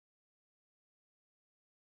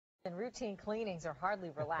And routine cleanings are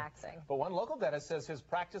hardly relaxing. But one local dentist says his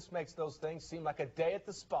practice makes those things seem like a day at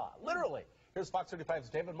the spa. Literally. Here's Fox 35's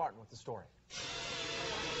David Martin with the story.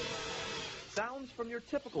 Sounds from your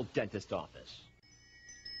typical dentist office.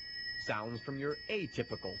 Sounds from your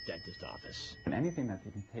atypical dentist office. And anything that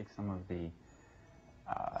can take some of the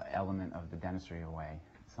element of the dentistry away,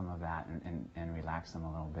 some of that, and relax them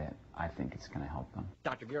a little bit, I think it's going to help them.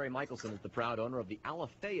 Dr. Gary Michaelson is the proud owner of the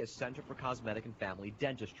Alafaya Center for Cosmetic and Family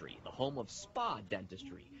Dentistry, the home of spa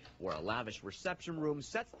dentistry, where a lavish reception room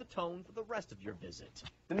sets the tone for the rest of your visit.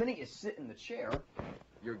 The minute you sit in the chair,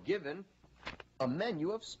 you're given a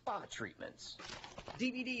menu of spa treatments.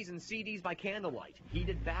 DVDs and CDs by candlelight,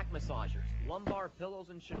 heated back massagers, lumbar pillows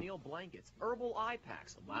and chenille blankets, herbal eye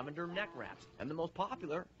packs, lavender neck wraps, and the most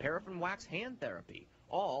popular, paraffin wax hand therapy,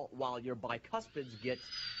 all while your bicuspids get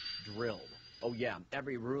drilled. Oh yeah,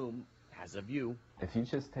 every room has a view. If you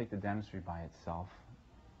just take the dentistry by itself,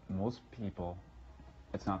 most people,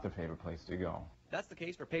 it's not their favorite place to go. That's the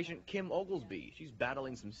case for patient Kim Oglesby. She's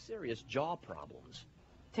battling some serious jaw problems.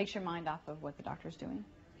 Takes your mind off of what the doctor's doing.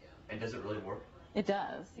 And does it really work? It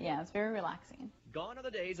does, yeah, it's very relaxing. Gone are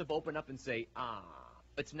the days of open up and say, ah.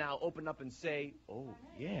 It's now open up and say, oh,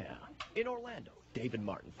 yeah. In Orlando, David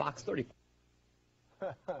Martin, Fox 35.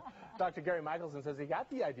 Dr. Gary Michaelson says he got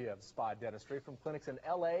the idea of spa dentistry from clinics in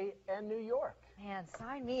L.A. and New York. Man,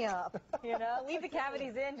 sign me up. You know, leave the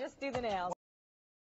cavities in, just do the nails.